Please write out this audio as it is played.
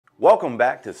Welcome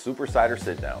back to Supersider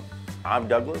Sit Down. I'm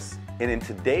Douglas, and in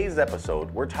today's episode,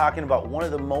 we're talking about one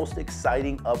of the most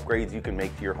exciting upgrades you can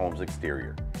make to your home's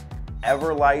exterior: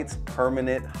 EverLights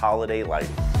permanent holiday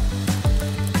lighting.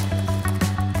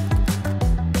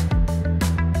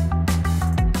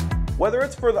 Whether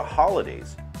it's for the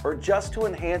holidays or just to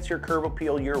enhance your curb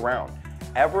appeal year-round,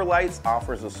 EverLights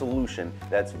offers a solution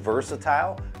that's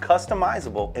versatile,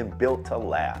 customizable, and built to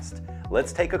last.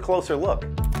 Let's take a closer look.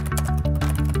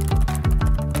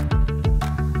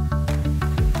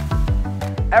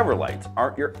 EverLights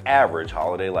aren't your average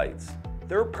holiday lights.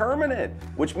 They're permanent,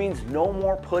 which means no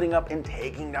more putting up and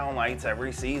taking down lights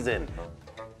every season.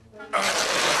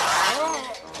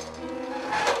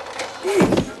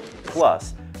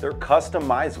 Plus, they're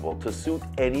customizable to suit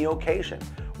any occasion,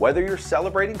 whether you're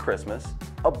celebrating Christmas,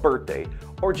 a birthday,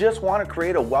 or just want to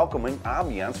create a welcoming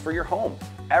ambiance for your home.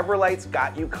 EverLights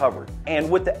got you covered. And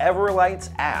with the EverLights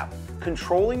app,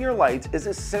 controlling your lights is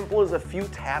as simple as a few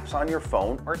taps on your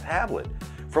phone or tablet.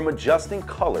 From adjusting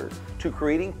colors to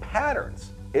creating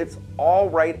patterns, it's all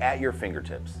right at your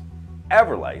fingertips.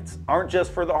 EverLights aren't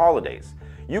just for the holidays.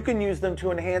 You can use them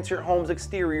to enhance your home's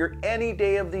exterior any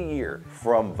day of the year,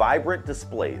 from vibrant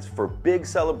displays for big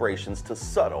celebrations to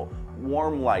subtle,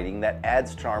 warm lighting that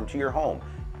adds charm to your home.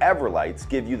 EverLights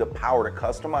give you the power to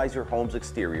customize your home's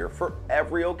exterior for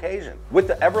every occasion. With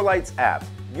the EverLights app,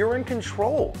 you're in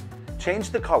control.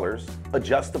 Change the colors,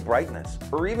 adjust the brightness,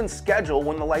 or even schedule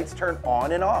when the lights turn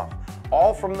on and off,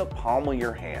 all from the palm of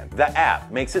your hand. The app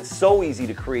makes it so easy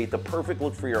to create the perfect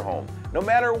look for your home, no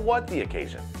matter what the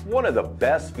occasion. One of the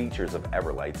best features of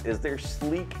EverLights is their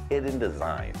sleek hidden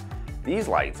design. These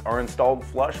lights are installed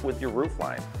flush with your roof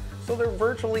line, so they're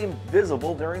virtually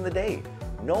invisible during the day.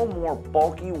 No more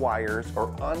bulky wires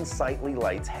or unsightly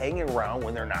lights hanging around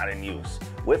when they're not in use.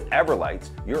 With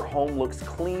EverLights, your home looks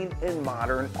clean and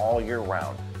modern all year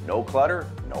round. No clutter,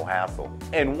 no hassle.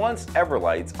 And once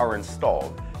EverLights are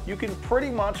installed, you can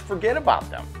pretty much forget about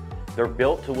them. They're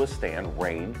built to withstand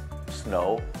rain,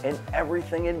 snow, and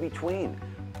everything in between.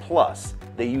 Plus,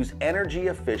 they use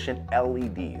energy-efficient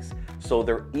LEDs, so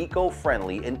they're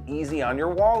eco-friendly and easy on your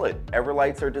wallet.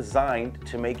 EverLights are designed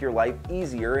to make your life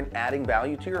easier and adding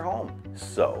value to your home.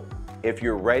 So, if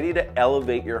you're ready to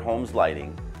elevate your home's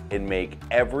lighting and make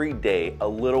every day a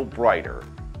little brighter,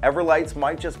 EverLights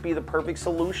might just be the perfect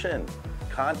solution.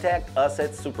 Contact us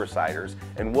at Supersiders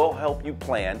and we'll help you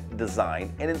plan,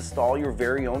 design, and install your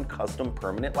very own custom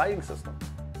permanent lighting system.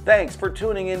 Thanks for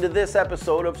tuning into this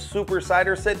episode of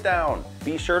Supersider Sit Down.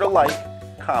 Be sure to like,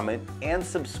 comment, and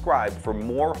subscribe for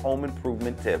more home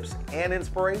improvement tips and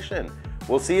inspiration.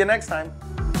 We'll see you next time.